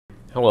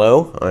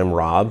Hello, I'm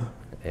Rob,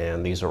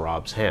 and these are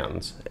Rob's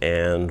hands.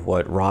 And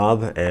what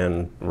Rob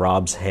and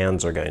Rob's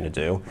hands are going to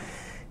do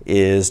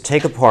is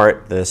take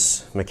apart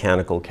this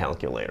mechanical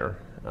calculator.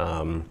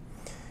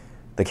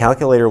 The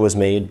calculator was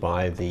made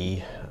by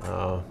the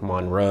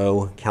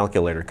Monroe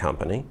calculator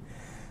company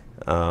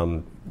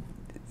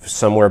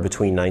somewhere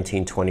between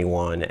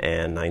 1921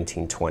 and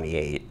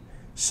 1928.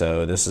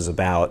 So this is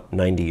about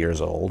 90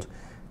 years old.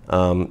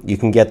 You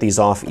can get these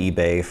off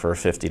eBay for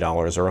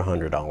 $50 or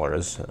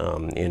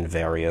 $100 in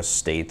various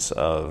states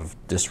of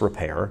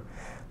disrepair.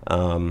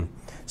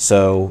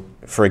 So,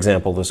 for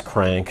example, this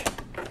crank,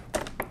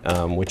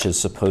 which is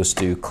supposed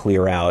to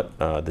clear out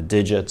the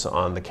digits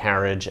on the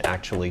carriage,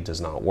 actually does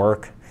not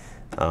work.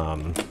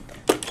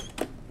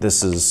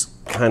 This is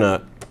kind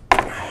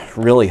of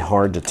really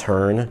hard to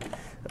turn.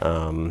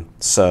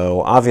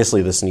 So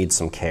obviously this needs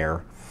some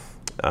care.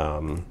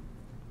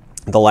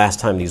 The last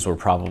time these were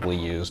probably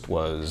used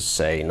was,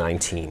 say,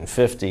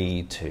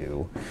 1950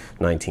 to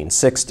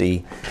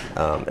 1960,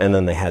 and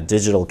then they had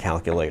digital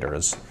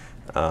calculators,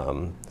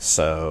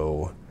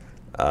 so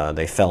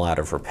they fell out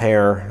of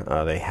repair.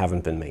 They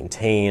haven't been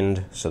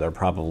maintained, so they're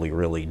probably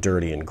really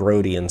dirty and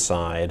grody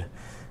inside.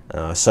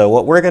 So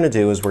what we're going to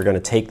do is we're going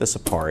to take this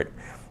apart.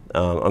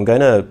 I'm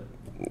going to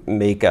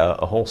make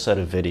a whole set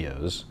of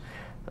videos.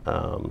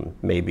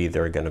 Maybe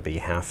they're going to be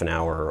half an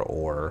hour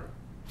or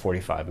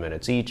 45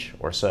 minutes each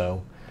or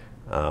so,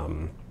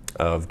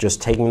 of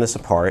just taking this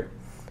apart,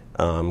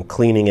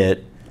 cleaning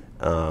it,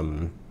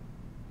 and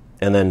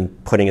then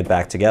putting it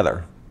back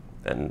together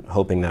and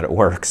hoping that it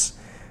works.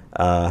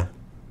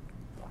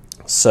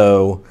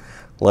 So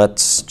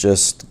let's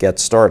just get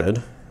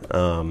started.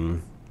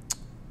 To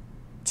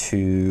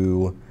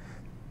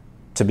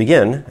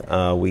begin,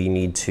 we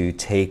need to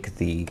take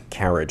the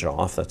carriage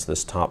off. That's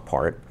this top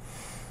part.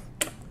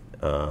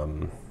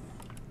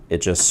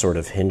 It just sort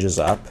of hinges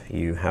up.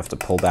 You have to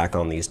pull back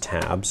on these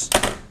tabs.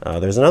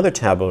 There's another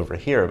tab over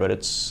here, but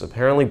it's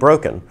apparently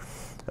broken,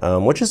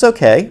 which is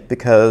okay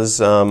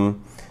because,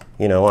 you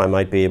know, I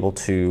might be able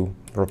to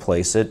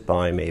replace it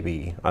by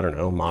maybe, I don't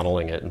know,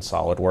 modeling it in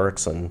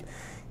SolidWorks and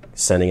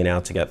sending it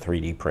out to get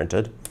 3D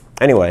printed.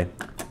 Anyway,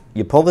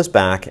 you pull this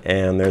back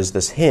and there's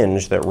this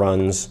hinge that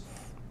runs,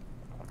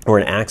 or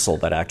an axle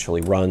that actually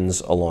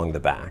runs along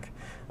the back,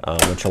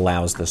 which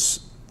allows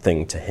this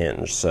thing to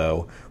hinge.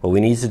 So what we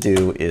need to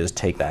do is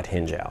take that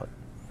hinge out,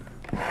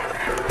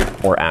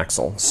 or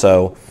axle.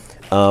 So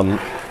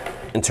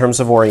in terms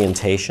of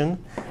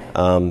orientation,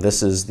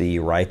 this is the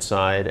right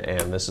side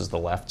and this is the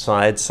left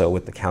side, so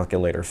with the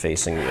calculator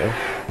facing you.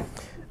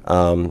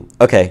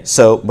 Okay,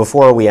 so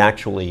before we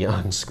actually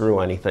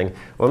unscrew anything,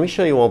 let me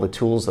show you all the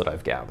tools that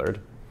I've gathered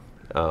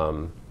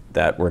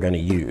that we're going to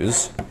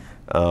use.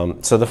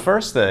 So the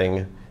first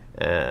thing,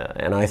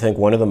 and I think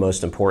one of the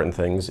most important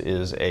things,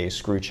 is a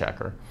screw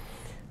checker.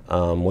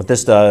 What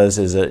this does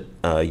is that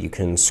you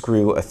can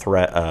screw a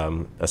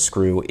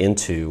screw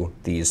into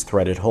these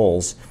threaded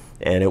holes,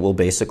 and it will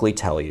basically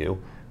tell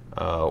you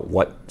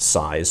what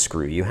size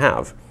screw you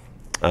have.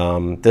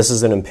 This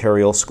is an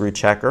imperial screw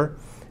checker.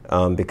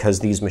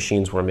 Because these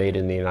machines were made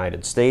in the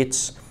United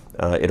States,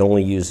 it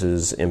only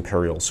uses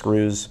imperial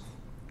screws,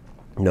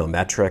 no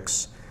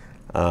metrics,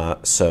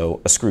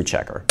 so a screw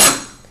checker.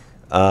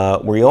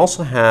 We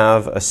also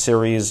have a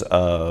series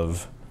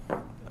of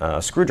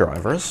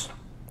screwdrivers.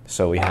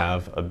 So we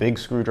have a big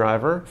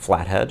screwdriver,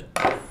 flathead,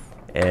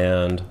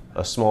 and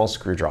a small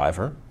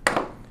screwdriver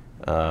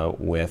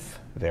with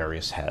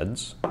various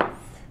heads.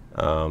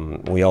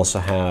 We also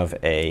have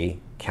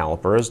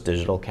calipers,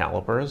 digital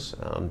calipers.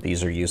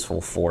 These are useful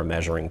for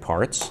measuring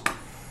parts.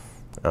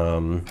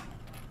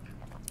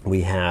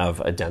 We have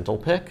a dental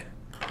pick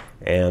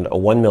and a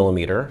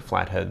 1mm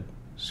flathead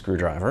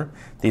screwdriver.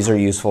 These are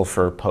useful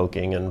for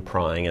poking and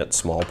prying at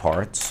small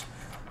parts.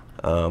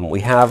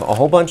 We have a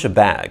whole bunch of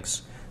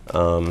bags.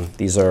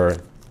 These are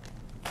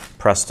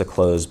press to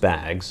close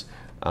bags,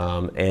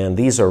 and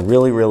these are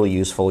really, really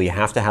useful. You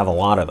have to have a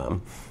lot of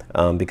them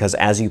because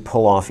as you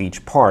pull off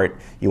each part,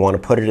 you want to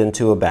put it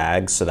into a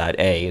bag so that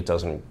A, it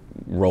doesn't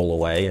roll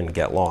away and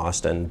get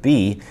lost, and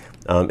B,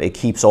 it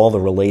keeps all the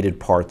related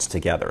parts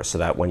together so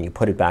that when you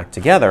put it back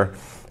together,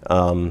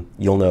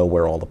 you'll know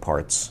where all the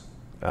parts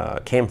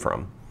came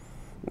from.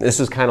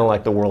 This is kind of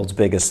like the world's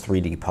biggest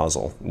 3D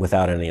puzzle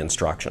without any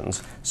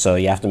instructions. So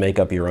you have to make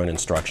up your own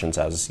instructions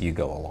as you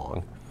go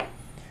along.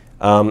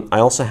 I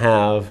also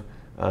have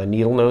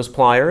needle nose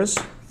pliers.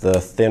 The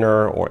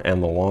thinner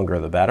and the longer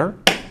the better.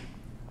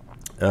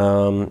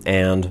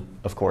 And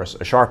of course a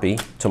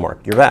Sharpie to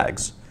mark your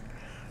bags.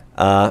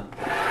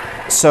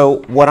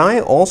 So what I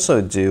also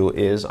do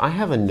is I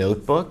have a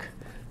notebook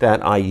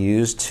that I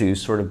use to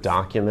sort of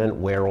document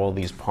where all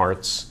these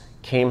parts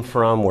came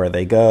from, where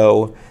they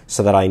go,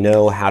 so that I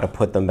know how to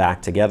put them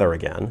back together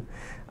again.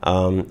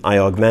 I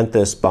augment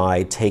this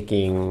by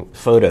taking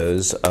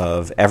photos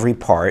of every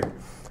part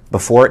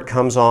before it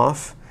comes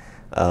off,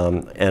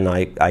 and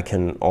I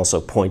can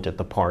also point at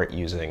the part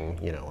using,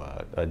 you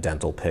know, a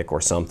dental pick or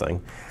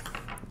something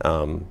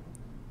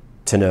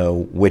to to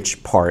know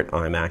which part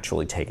I'm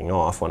actually taking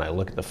off when I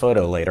look at the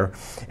photo later,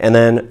 and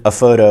then a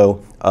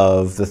photo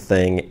of the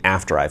thing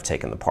after I've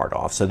taken the part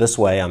off. So this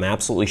way I'm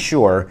absolutely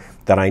sure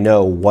that I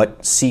know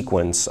what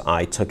sequence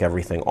I took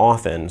everything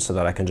off in, so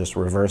that I can just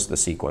reverse the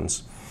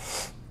sequence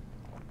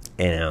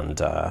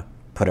and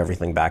put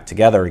everything back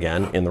together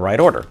again in the right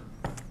order.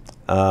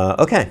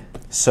 Okay,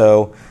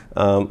 so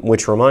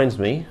which reminds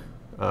me,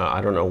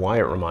 I don't know why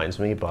it reminds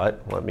me,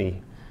 but let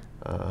me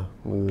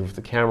move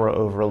the camera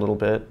over a little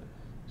bit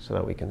so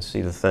that we can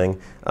see the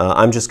thing.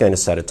 I'm just going to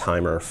set a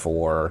timer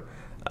for,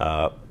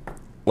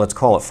 let's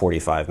call it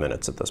 45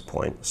 minutes at this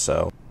point.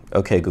 So,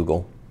 okay,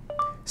 Google,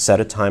 set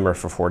a timer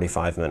for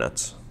 45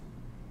 minutes.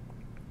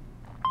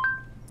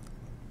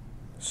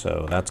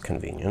 So that's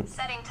convenient.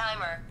 Setting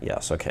timer.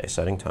 Yes, okay,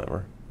 setting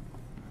timer.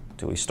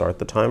 Do we start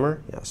the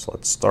timer? Yes,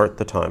 let's start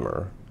the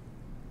timer.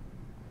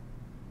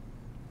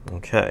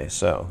 Okay,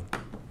 so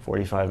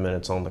 45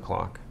 minutes on the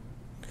clock.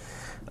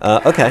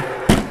 Okay,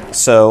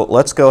 so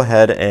let's go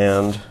ahead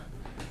and,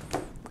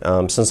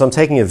 since I'm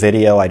taking a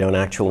video, I don't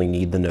actually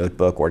need the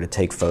notebook or to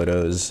take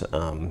photos.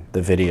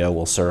 The video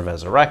will serve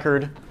as a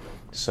record.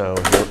 So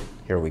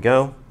here we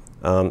go.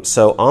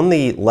 So on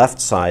the left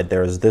side,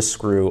 there's this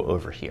screw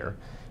over here.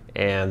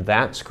 And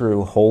that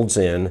screw holds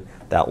in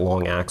that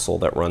long axle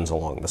that runs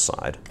along the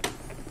side.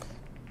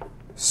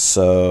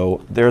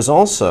 So there's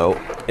also,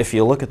 if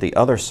you look at the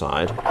other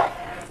side,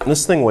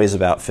 this thing weighs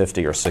about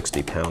 50 or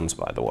 60 pounds,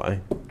 by the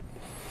way.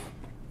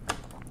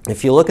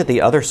 If you look at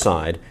the other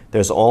side,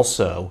 there's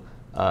also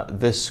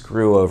this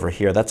screw over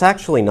here. That's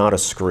actually not a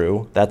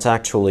screw. That's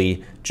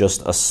actually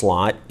just a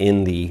slot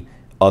in the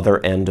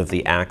other end of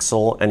the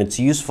axle. And it's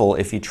useful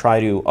if you try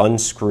to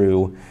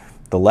unscrew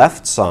the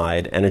left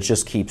side and it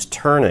just keeps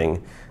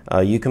turning.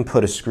 You can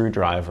put a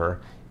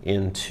screwdriver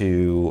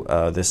into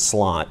this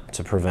slot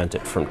to prevent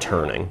it from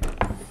turning.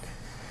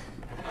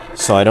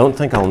 So I don't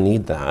think I'll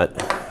need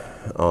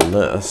that on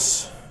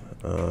this.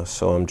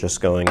 So I'm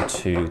just going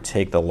to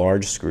take the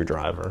large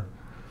screwdriver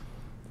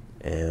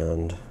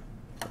and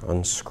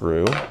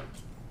unscrew.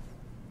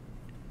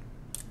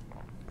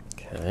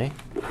 Okay.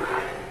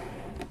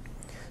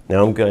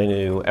 Now I'm going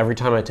to, every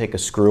time I take a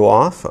screw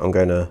off, I'm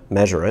going to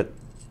measure it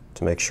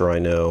to make sure I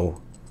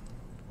know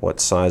what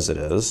size it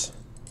is.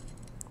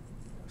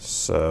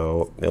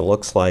 So it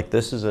looks like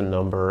this is a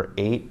number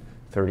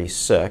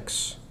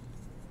 836.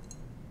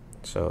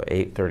 So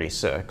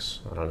 836.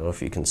 I don't know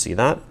if you can see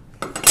that.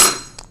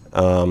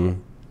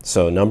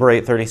 So number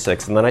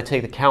 836, and then I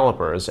take the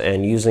calipers,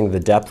 and using the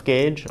depth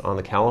gauge on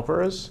the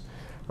calipers,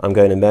 I'm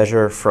going to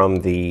measure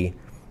from the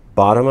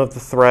bottom of the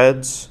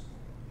threads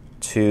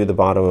to the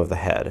bottom of the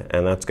head,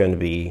 and that's going to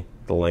be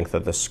the length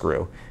of the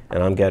screw,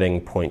 and I'm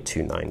getting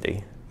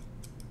 0.290.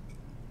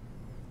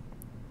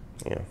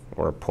 Yeah,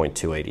 or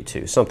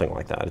 0.282, something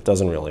like that. It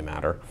doesn't really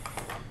matter.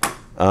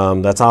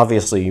 That's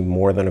obviously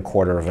more than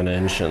 1/4 of an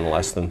inch and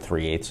less than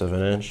 3/8 of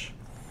an inch.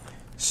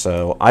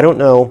 So I don't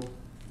know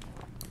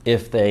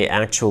if they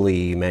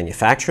actually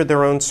manufactured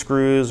their own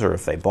screws or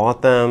if they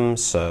bought them,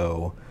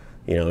 so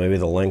maybe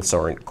the lengths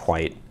aren't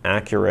quite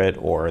accurate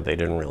or they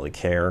didn't really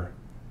care.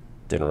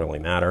 Didn't really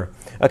matter.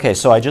 Okay,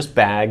 so I just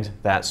bagged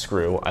that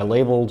screw. I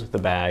labeled the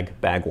bag,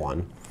 bag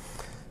 1.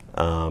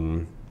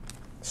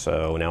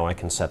 So now I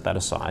can set that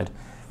aside.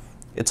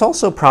 It's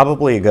also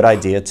probably a good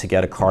idea to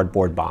get a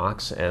cardboard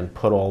box and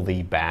put all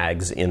the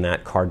bags in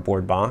that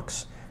cardboard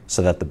box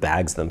so that the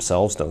bags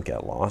themselves don't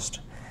get lost.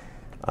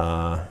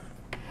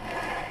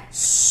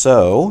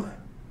 So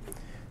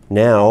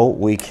now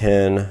we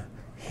can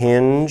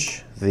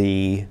hinge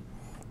the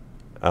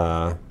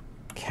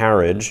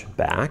carriage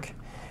back,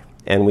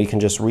 and we can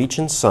just reach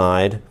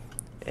inside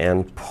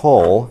and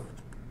pull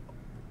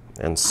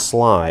and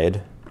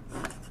slide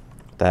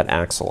that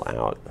axle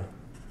out.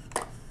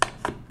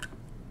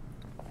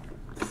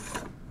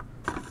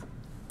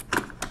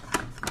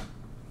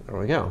 There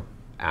we go.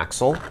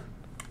 Axle,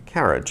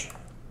 carriage.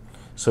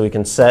 So we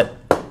can set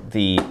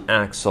the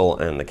axle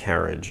and the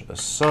carriage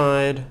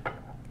aside.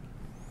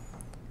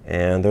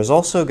 And there's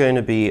also going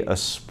to be a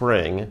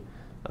spring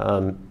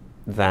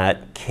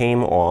that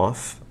came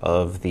off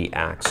of the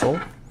axle.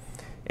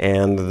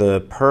 And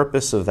the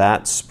purpose of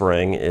that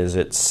spring is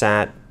it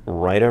sat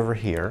right over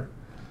here.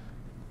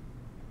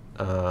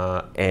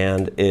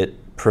 And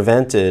it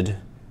prevented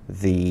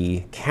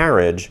the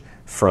carriage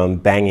from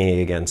banging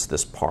against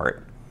this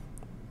part.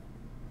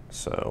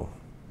 So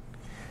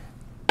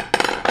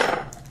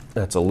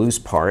that's a loose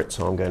part,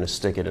 so I'm going to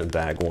stick it in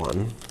bag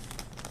 1.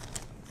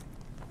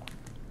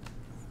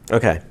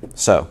 Okay,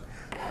 so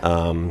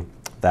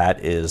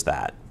that is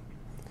that.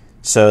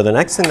 So the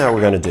next thing that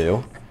we're going to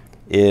do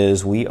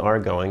is we are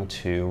going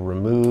to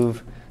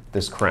remove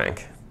this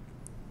crank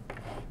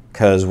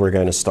because we're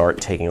going to start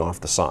taking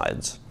off the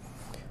sides.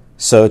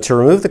 So to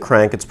remove the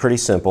crank, it's pretty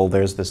simple.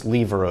 There's this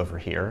lever over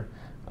here,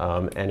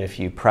 and if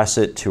you press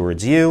it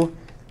towards you,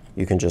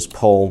 you can just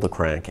pull the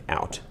crank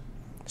out.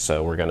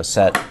 So we're going to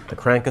set the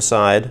crank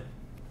aside.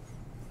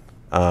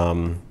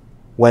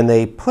 When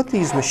they put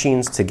these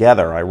machines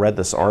together, I read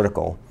this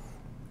article,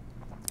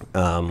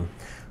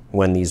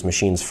 when these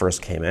machines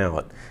first came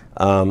out.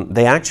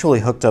 They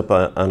actually hooked up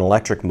an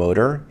electric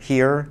motor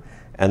here,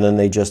 and then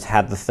they just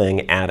had the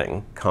thing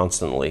adding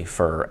constantly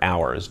for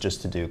hours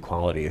just to do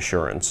quality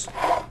assurance,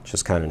 which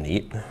is kind of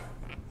neat.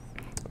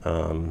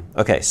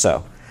 Okay,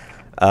 so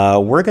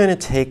we're going to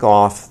take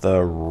off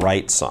the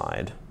right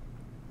side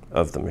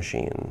of the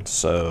machine.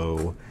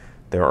 So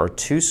there are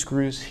 2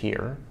 screws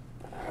here,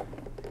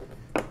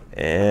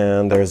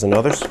 and there's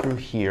another screw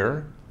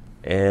here,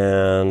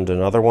 and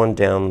another one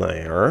down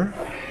there,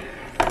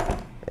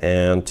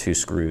 and 2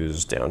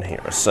 screws down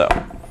here. So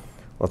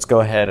let's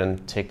go ahead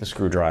and take the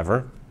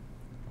screwdriver.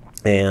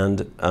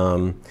 And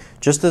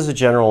just as a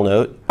general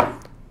note,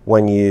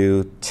 when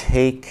you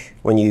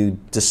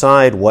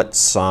decide what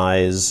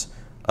size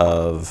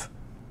of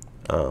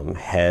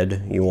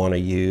head you want to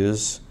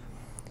use,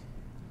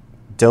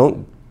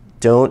 don't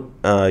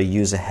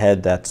use a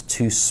head that's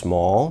too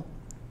small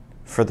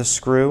for the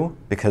screw,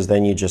 because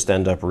then you just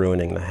end up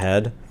ruining the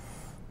head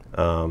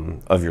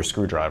of your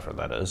screwdriver,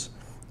 that is.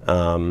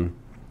 And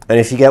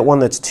if you get one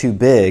that's too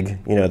big,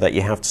 you know, that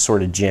you have to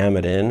sort of jam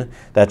it in,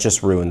 that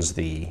just ruins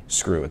the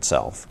screw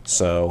itself.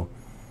 So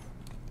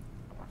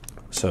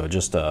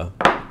just a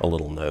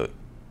little note.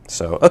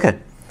 So, okay,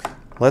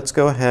 let's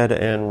go ahead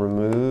and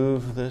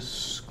remove this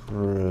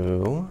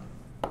screw.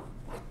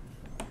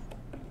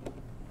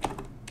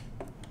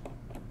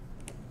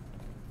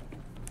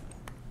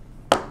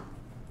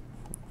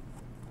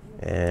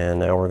 And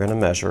now we're going to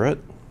measure it.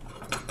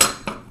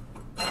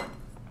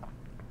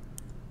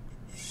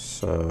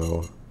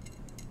 So,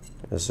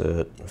 is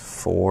it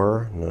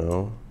 4?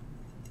 No,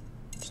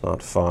 it's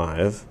not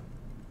 5.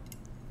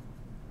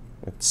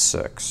 It's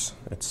 6.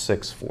 It's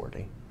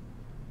 640.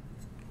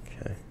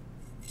 Okay.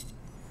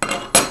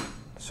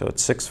 So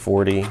it's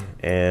 640,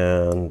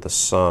 and the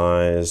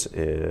size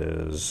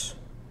is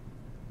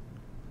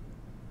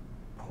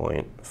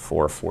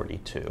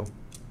 0.442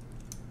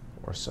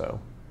 or so.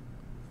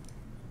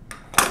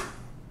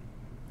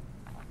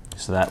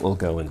 So that will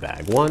go in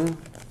bag 1.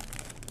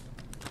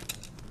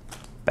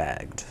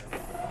 Bagged.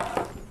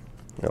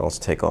 Now let's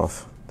take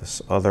off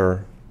this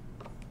other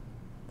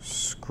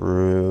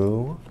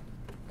screw.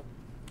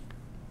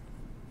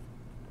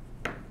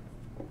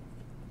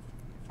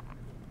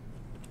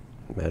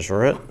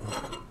 Measure it.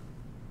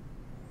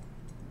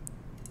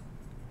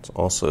 It's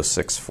also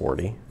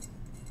 640.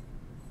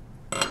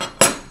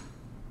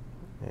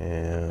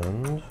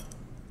 And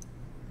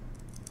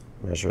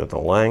measure the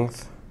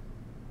length.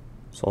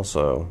 It's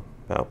also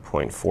about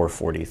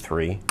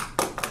 0.443.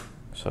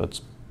 So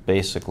it's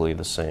basically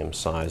the same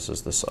size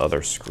as this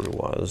other screw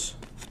was.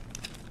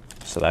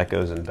 So that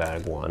goes in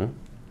bag 1.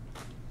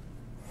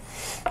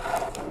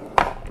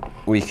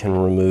 We can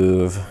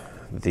remove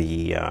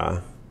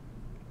the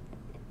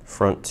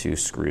front 2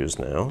 screws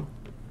now.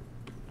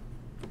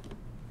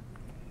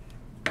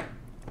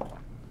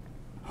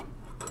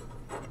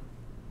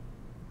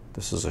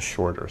 This is a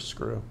shorter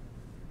screw.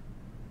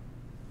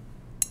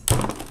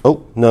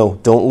 Oh, no,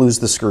 don't lose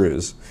the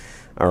screws.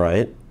 All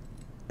right.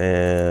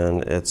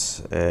 And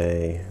it's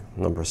a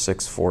number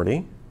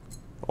 640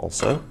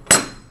 also.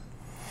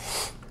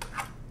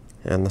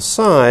 And the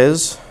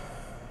size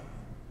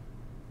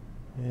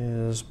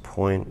is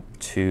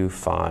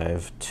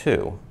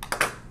 0.252.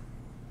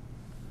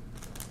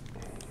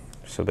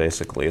 So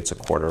basically it's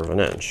 1/4 of an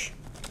inch.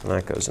 And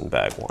that goes in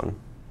bag 1.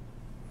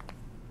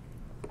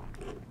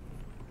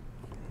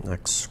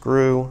 Next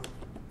screw.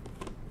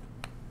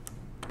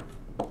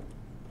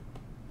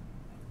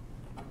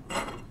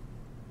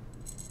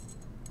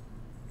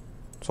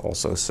 It's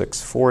also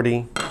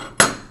 640,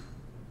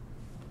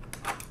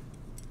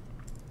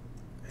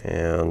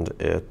 and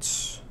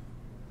it's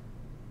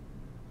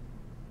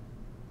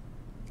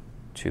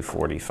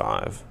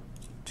 245.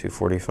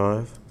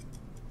 245?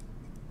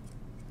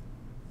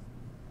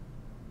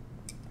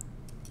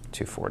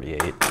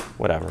 248,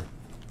 whatever.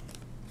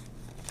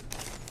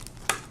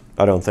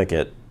 I don't think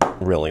it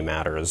really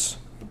matters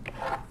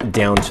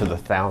down to the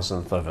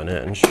 1,000th of an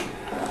inch.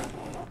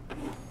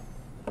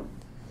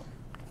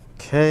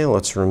 Okay,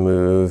 let's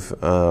remove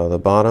the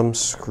bottom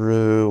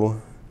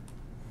screw.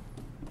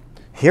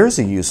 Here's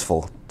a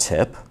useful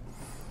tip.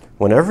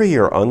 Whenever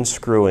you're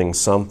unscrewing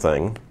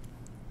something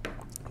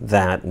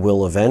that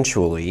will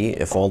eventually,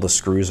 if all the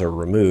screws are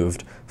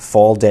removed,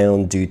 fall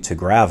down due to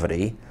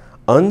gravity,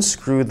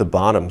 unscrew the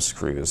bottom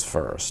screws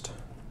first.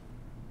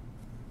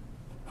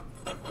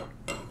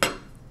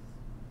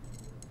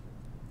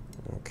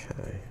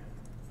 Okay.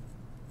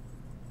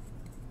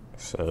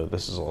 So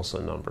this is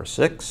also number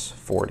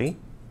 640.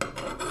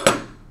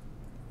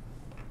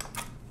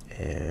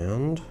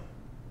 And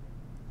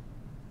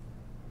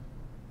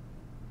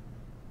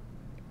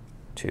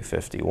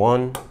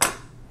 251.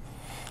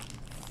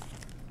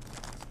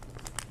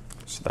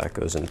 So that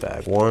goes in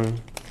bag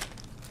 1.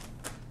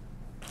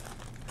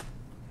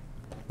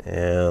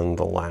 And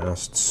the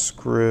last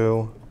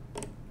screw.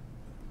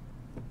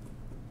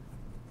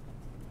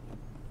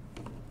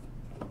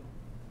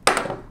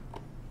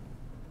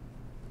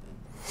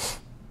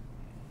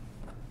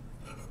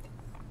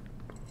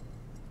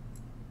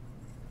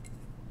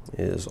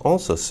 is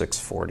also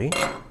 640.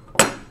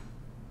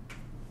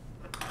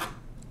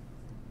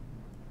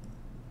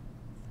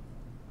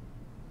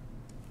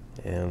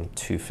 And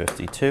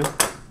 252.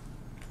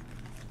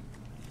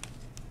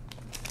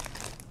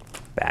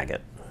 Bag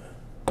it.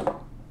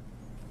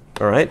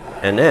 All right,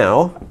 and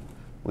now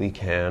we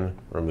can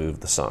remove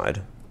the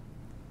side.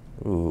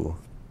 Ooh.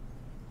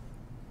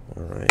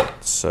 All right,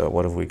 so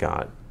what have we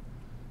got?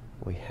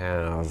 We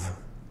have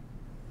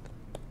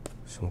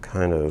some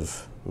kind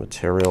of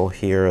material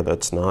here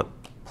that's not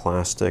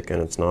plastic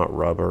and it's not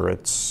rubber,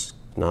 it's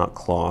not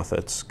cloth,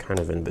 it's kind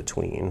of in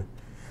between.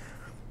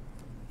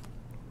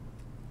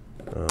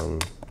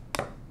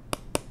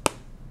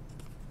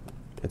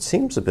 It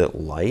seems a bit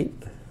light,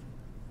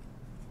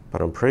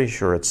 but I'm pretty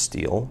sure it's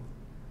steel.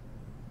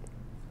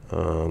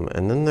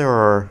 And then there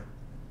are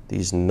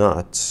these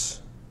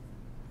nuts,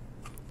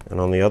 and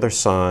on the other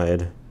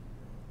side,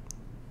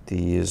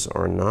 these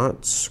are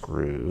not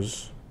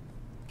screws,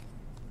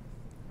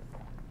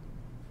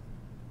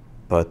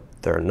 but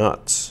they're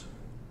nuts.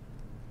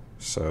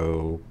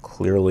 So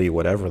clearly,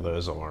 whatever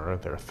those are,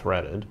 they're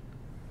threaded.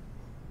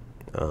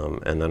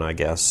 And then I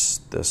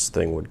guess this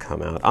thing would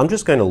come out. I'm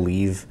just going to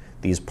leave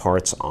these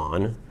parts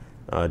on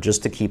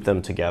just to keep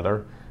them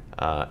together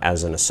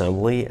as an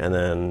assembly, and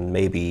then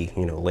maybe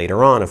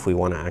later on, if we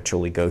want to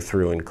actually go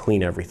through and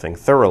clean everything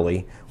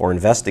thoroughly or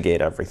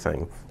investigate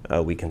everything,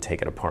 we can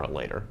take it apart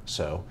later.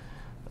 So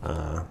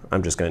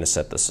I'm just going to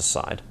set this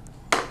aside.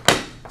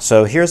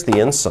 So here's the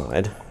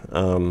inside.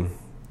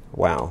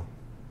 Wow,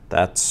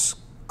 that's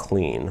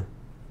clean.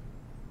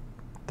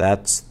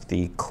 That's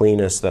the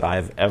cleanest that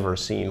I've ever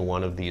seen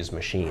one of these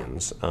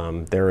machines.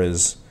 There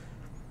is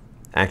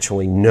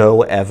actually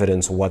no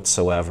evidence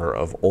whatsoever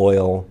of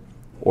oil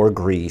or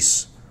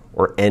grease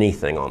or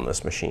anything on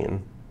this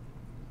machine.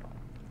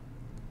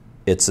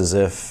 It's as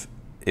if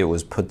it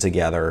was put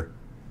together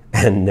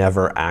and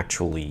never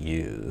actually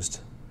used.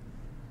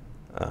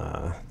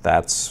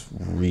 That's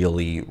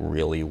really,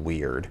 really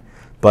weird.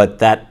 But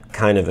that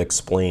kind of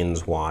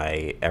explains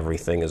why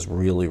everything is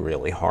really,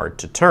 really hard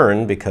to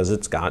turn, because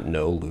it's got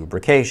no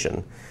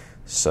lubrication.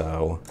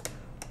 So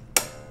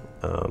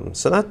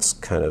that's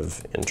kind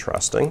of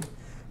interesting.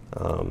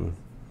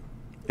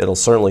 It'll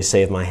certainly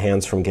save my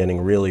hands from getting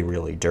really,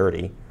 really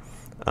dirty.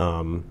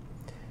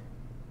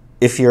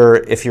 If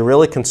you're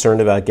really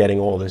concerned about getting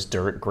all this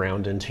dirt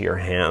ground into your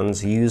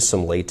hands, use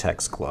some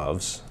latex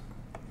gloves.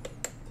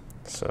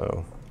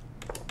 So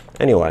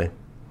anyway,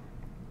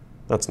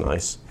 that's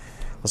nice.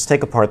 Let's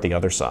take apart the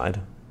other side.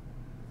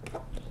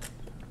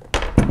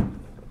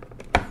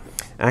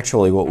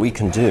 Actually, what we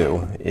can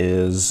do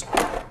is,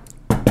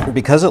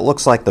 because it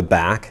looks like the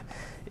back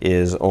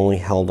is only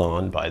held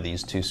on by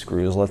these two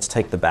screws, let's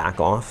take the back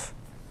off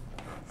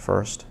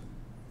first.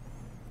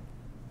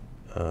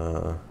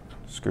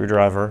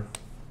 Screwdriver,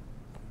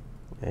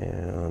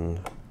 and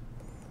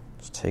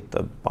let's take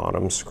the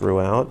bottom screw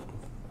out.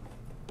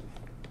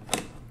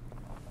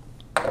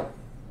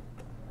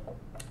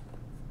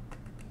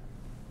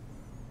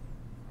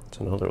 It's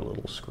another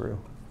little screw.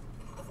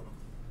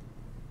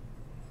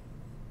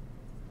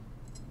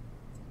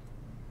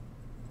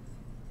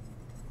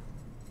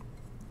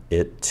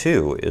 It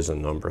too is a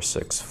number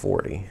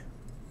 640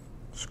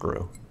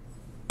 screw.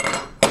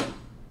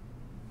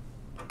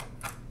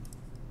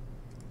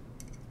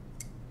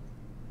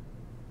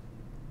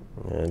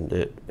 And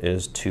it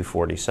is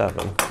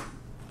 247.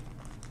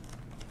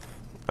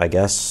 I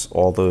guess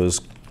all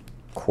those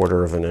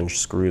 1/4 of an inch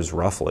screws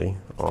roughly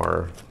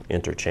are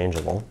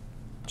interchangeable,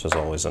 which is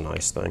always a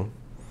nice thing.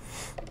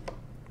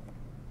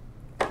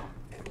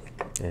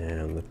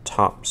 And the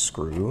top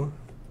screw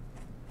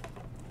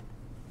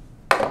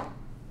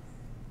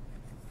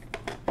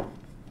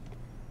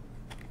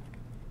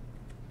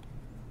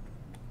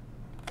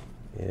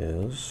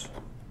is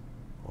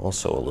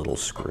also a little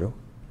screw.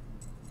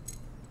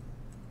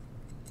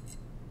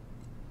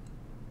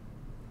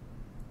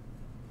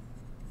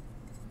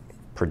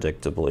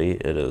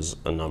 Predictably, it is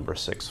a number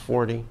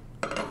 640.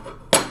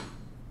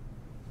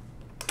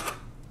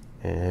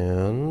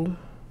 And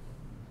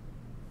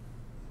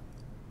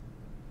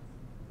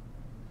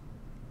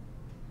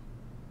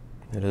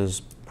it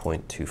is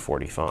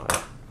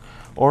 0.245,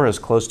 or as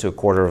close to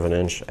 1/4 of an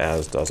inch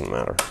as doesn't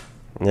matter.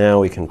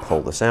 Now we can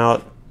pull this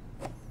out.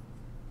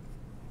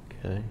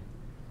 Okay.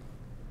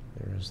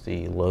 There's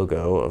the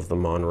logo of the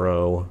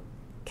Monroe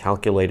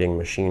Calculating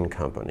Machine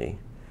Company,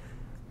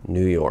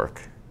 New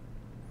York.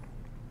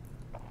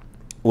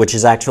 Which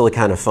is actually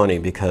kind of funny,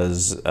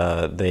 because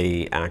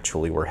they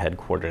actually were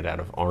headquartered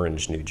out of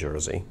Orange, New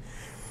Jersey.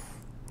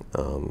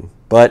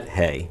 But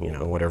hey,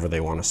 whatever they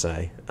want to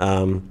say.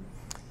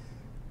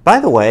 By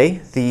the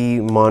way,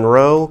 the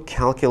Monroe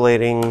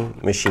Calculating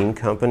Machine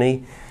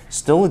Company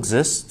still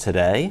exists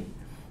today.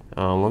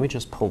 Let me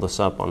just pull this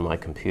up on my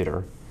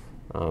computer.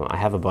 I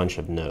have a bunch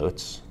of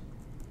notes.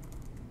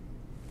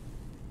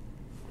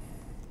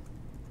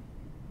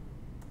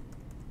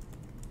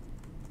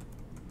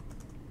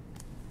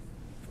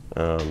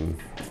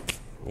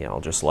 Yeah,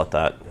 I'll just let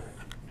that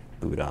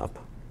boot up.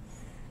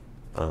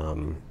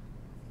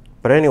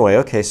 But anyway,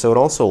 okay, so it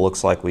also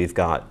looks like we've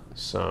got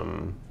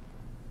some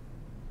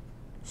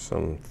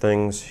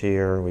things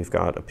here. We've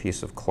got a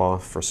piece of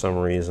cloth for some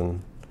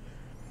reason.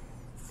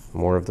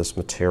 More of this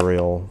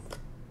material.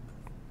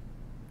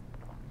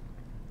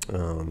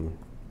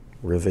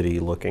 Rivety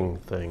looking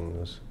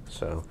things.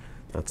 So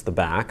that's the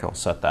back. I'll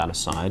set that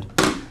aside.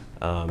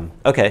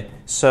 Okay,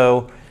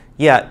 so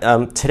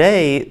yeah,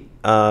 today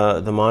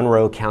the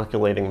Monroe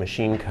Calculating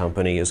Machine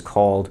Company is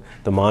called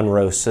the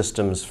Monroe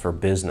Systems for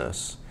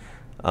Business.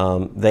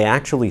 They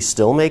actually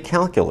still make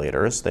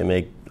calculators. They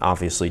make,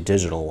 obviously,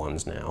 digital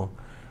ones now.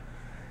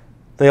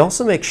 They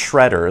also make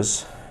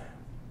shredders.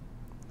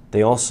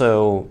 They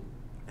also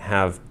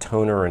have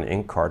toner and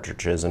ink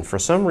cartridges, and for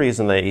some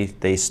reason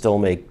they still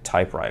make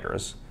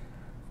typewriters.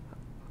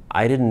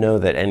 I didn't know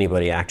that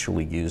anybody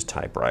actually used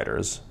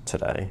typewriters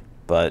today,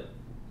 but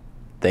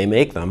they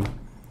make them.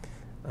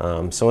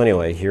 So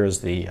anyway, here's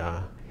the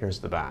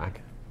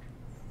back.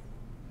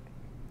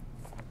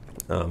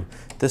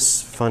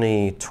 This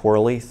funny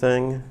twirly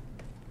thing,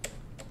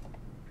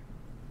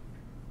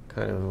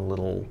 kind of a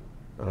little,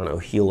 I don't know,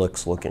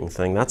 helix-looking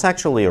thing, that's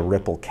actually a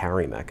ripple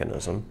carry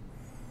mechanism.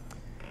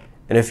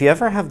 And if you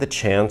ever have the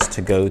chance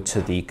to go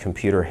to the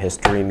Computer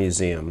History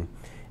Museum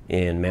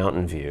in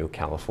Mountain View,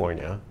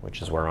 California,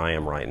 which is where I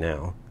am right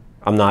now.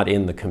 I'm not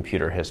in the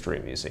Computer History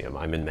Museum,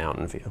 I'm in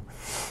Mountain View.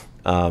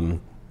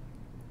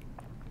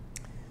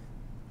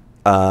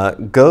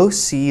 Go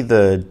see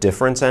the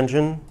difference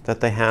engine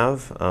that they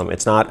have.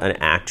 It's not an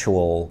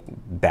actual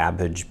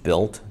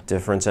Babbage-built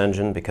difference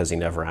engine because he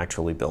never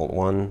actually built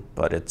one,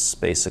 but it's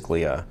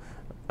basically a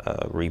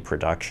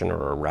reproduction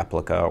or a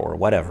replica or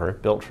whatever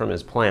built from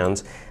his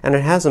plans, and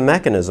it has a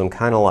mechanism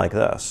kind of like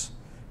this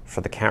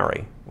for the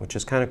carry, which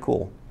is kind of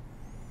cool.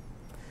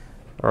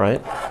 All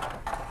right,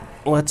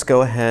 let's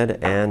go ahead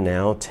and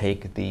now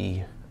take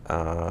the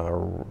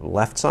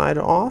left side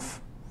off.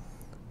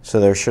 So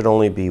there should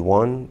only be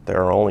one.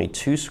 There are only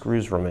 2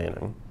 screws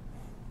remaining.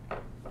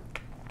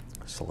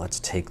 So let's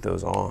take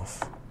those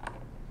off.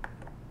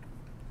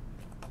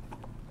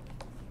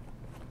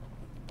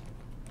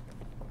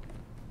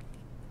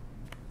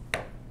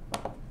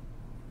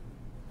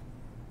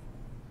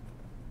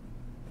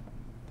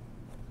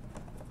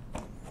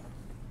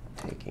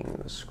 Taking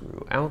the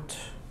screw out,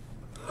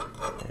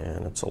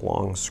 and it's a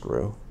long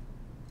screw.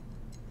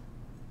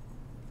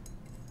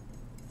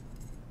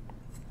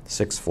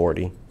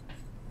 640.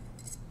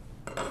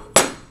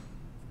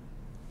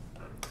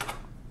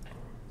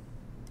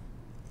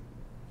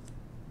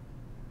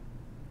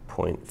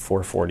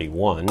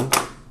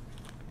 .441.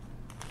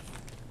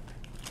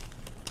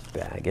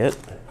 Bag it,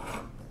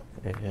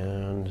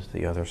 and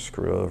the other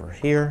screw over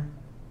here.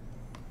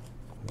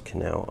 We can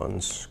now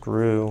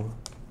unscrew.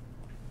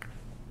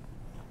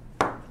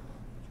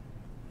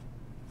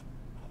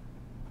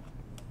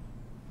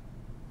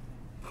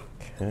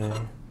 Okay.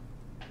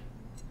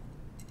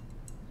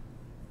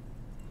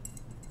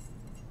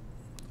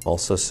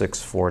 Also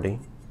 640.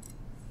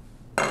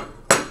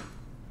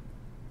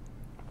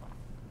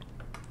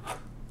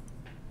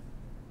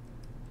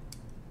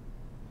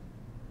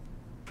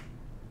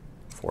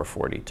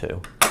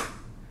 .442.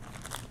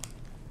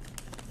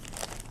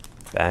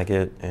 Bag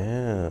it,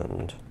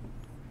 and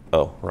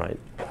oh, right.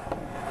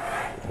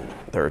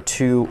 There are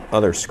 2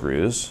 other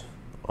screws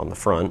on the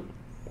front,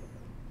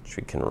 which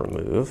we can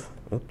remove.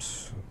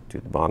 Oops, do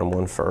the bottom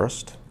one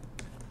first.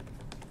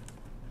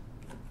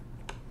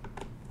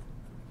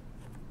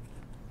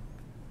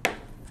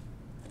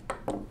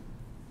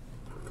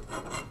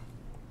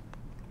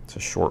 It's a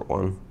short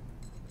one.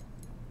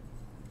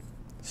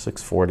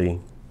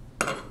 640.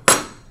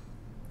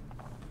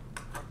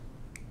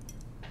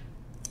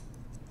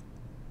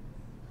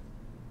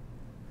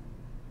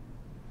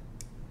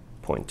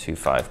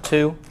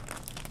 .252,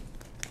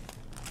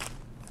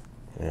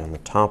 and the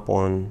top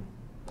one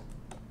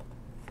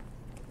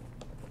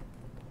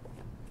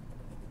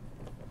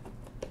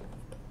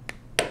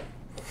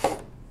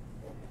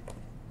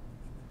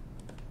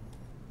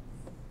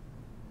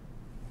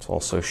it's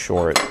also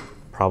short,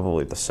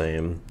 probably the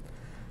same,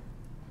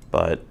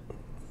 but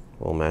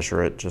we'll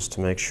measure it just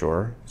to make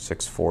sure.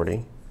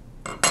 640.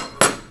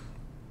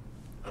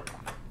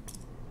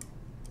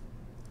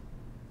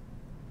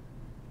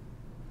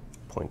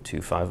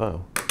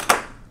 .250.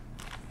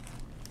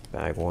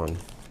 Bag 1.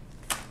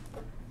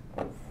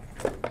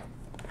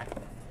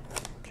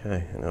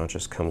 Okay, and now it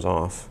just comes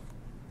off.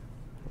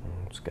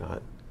 It's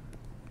got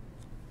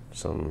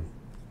some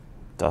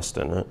dust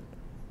in it,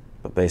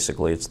 but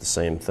basically it's the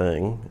same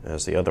thing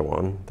as the other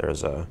one. There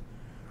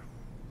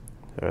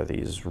are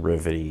these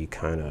rivety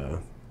kind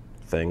of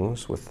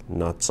things with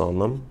nuts on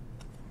them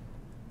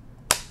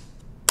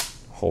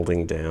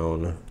holding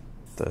down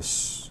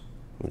this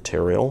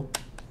material.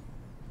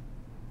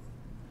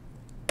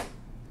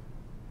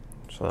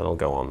 So that'll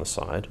go on the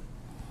side.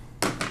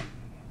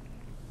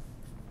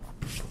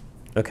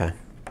 Okay.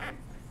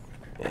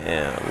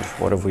 And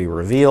what have we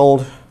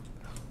revealed?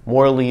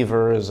 More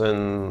levers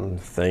and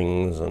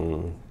things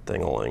and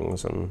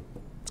dingalings, and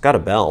it's got a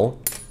bell.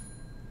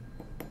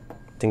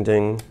 Ding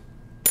ding.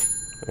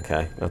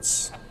 Okay,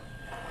 that's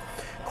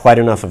quite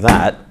enough of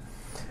that.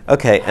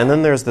 Okay, and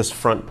then there's this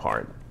front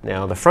part.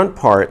 Now the front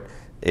part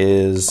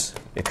is,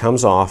 it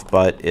comes off,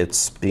 but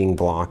it's being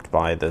blocked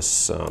by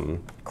this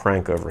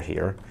crank over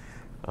here.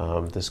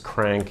 This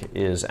crank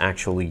is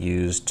actually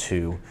used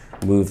to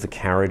move the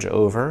carriage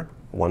over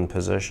one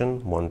position,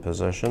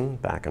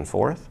 back and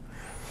forth.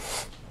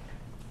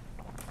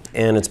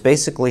 And it's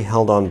basically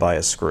held on by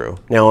a screw.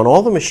 Now on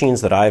all the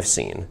machines that I've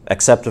seen,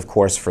 except of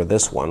course for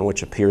this one,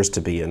 which appears to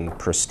be in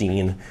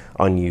pristine,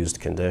 unused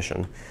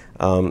condition,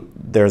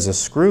 there's a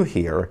screw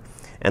here,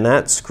 and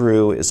that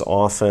screw is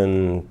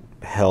often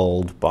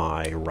held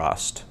by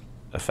rust,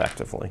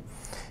 effectively.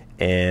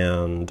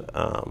 And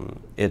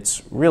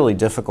it's really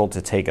difficult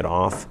to take it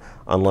off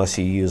unless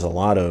you use a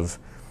lot of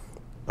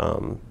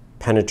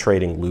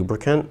penetrating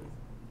lubricant.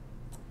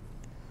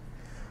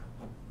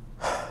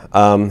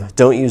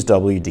 Don't use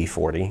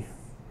WD-40.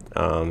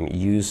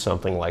 Use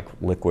something like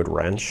liquid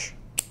wrench.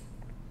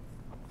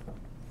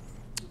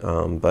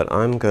 But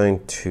I'm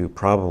going to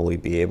probably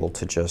be able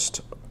to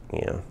just,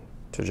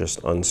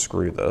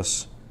 unscrew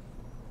this.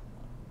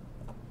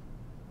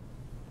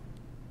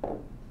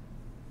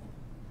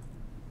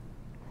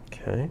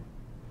 Okay,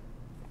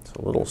 it's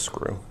a little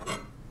screw.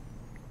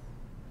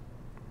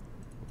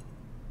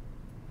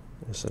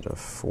 Is it a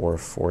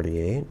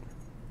 448?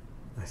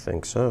 I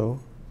think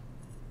so.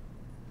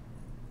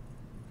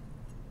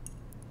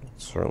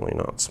 It's certainly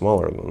not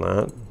smaller than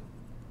that.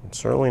 It's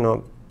certainly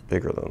not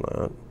bigger than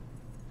that.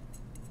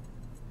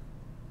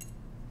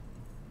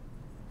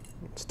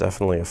 It's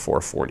definitely a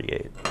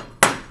 448.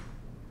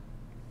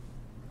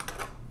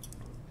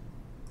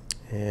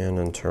 And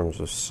in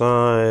terms of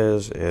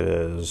size, it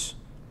is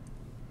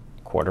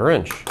 1/4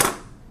 inch.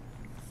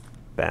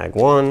 Bag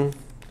one.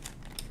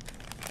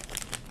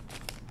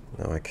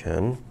 Now I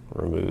can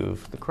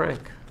remove the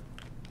crank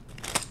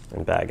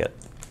and bag it.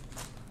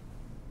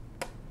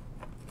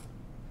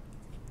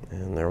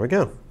 And there we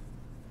go.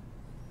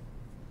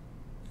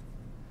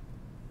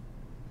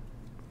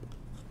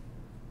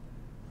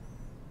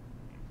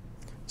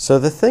 So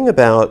the thing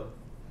about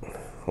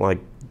like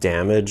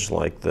damage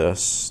like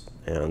this,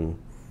 and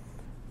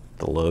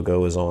the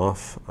logo is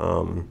off,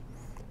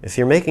 if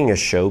you're making a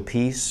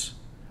showpiece,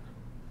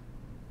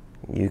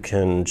 you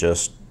can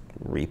just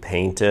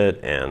repaint it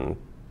and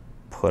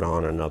put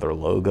on another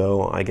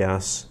logo, I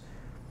guess.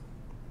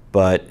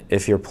 But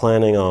if you're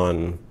planning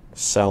on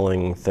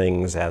selling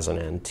things as an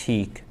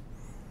antique,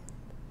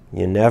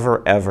 you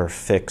never ever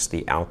fix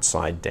the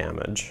outside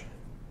damage,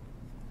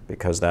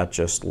 because that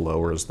just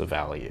lowers the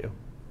value.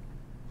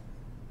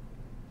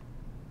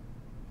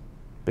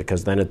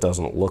 Because then it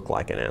doesn't look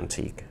like an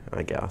antique,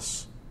 I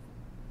guess.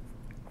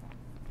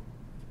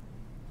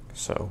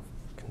 So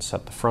you can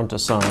set the front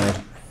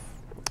aside,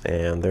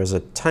 and there's a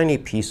tiny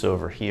piece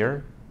over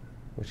here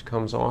which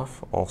comes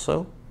off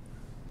also.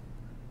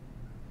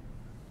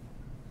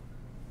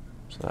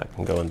 So that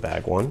can go in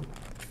bag one.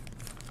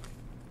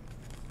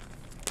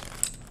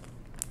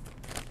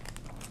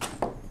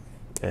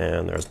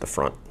 And there's the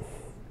front.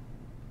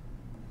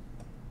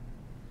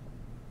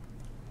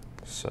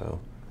 So,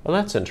 well,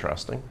 that's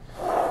interesting.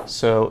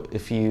 So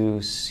if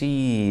you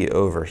see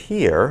over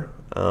here,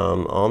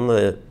 on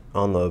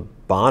the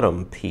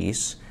bottom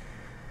piece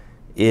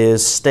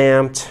is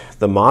stamped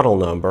the model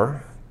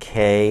number,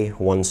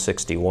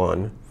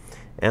 K161,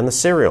 and the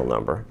serial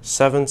number,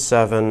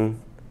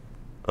 77,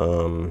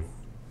 I'm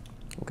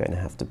going to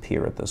have to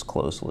peer at this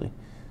closely.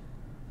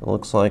 It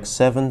looks like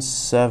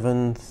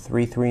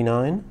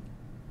 77339,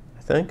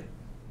 I think.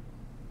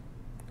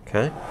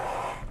 Okay.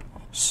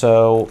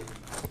 So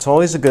it's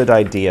always a good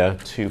idea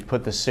to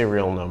put the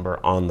serial number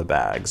on the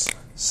bags.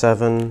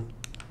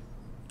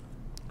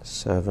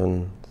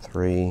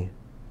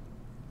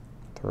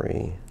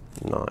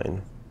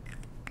 77339.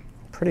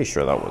 Pretty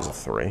sure that was a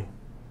 3.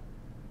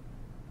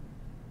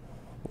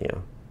 Yeah.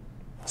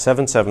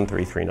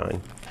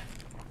 77339.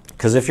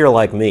 Because if you're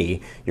like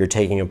me, you're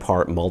taking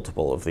apart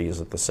multiple of these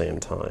at the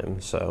same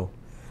time. So,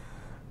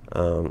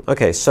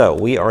 okay, so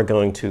we are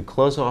going to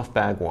close off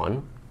bag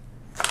one,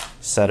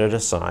 set it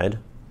aside.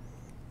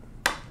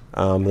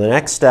 The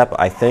next step,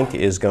 I think,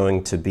 is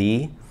going to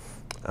be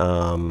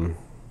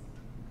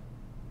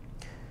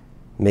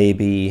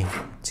maybe,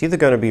 it's either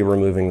going to be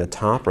removing the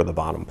top or the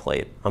bottom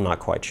plate. I'm not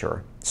quite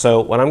sure.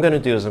 So what I'm going to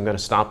do is I'm going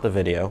to stop the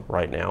video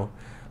right now.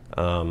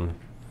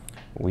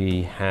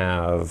 We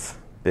have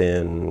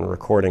been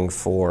recording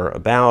for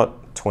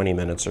about 20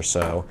 minutes or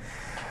so.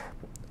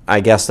 I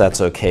guess that's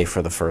okay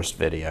for the first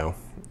video.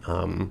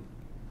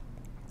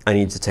 I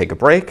need to take a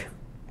break,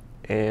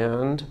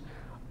 and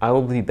I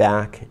will be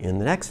back in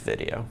the next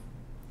video,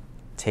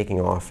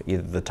 taking off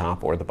either the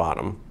top or the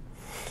bottom.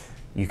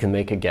 You can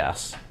make a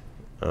guess.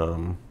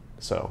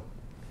 So,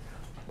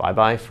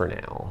 bye-bye for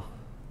now.